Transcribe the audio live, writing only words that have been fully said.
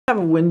have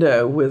a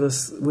window with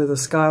a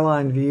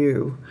skyline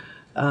view.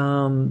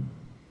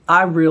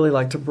 I really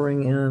like to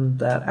bring in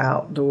that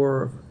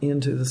outdoor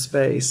into the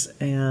space,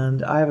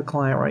 and I have a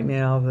client right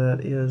now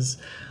that is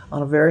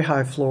on a very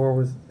high floor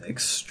with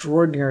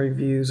extraordinary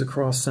views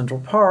across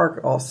Central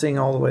Park, seeing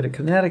all the way to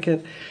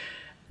Connecticut,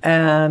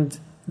 and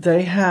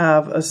they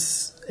have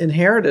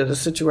inherited a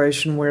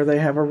situation where they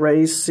have a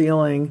raised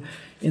ceiling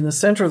in the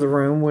center of the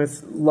room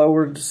with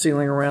lowered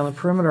ceiling around the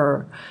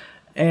perimeter.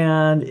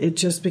 And it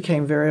just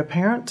became very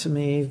apparent to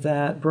me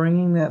that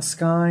bringing that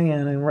sky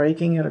in and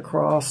raking it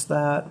across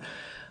that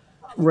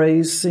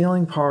raised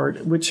ceiling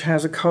part, which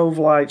has a cove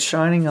light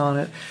shining on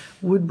it,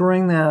 would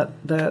bring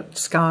that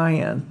sky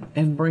in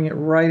and bring it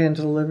right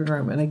into the living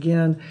room. And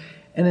again,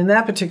 and in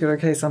that particular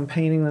case, I'm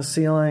painting the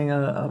ceiling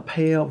a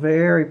pale,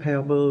 very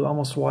pale blue,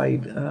 almost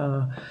white,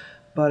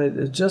 but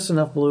it's just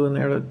enough blue in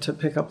there to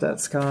pick up that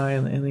sky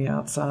in the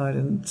outside.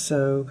 And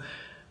so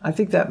I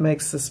think that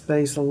makes the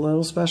space a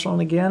little special.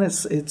 And again,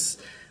 it's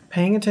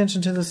paying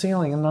attention to the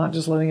ceiling and not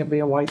just letting it be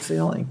a white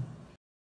ceiling.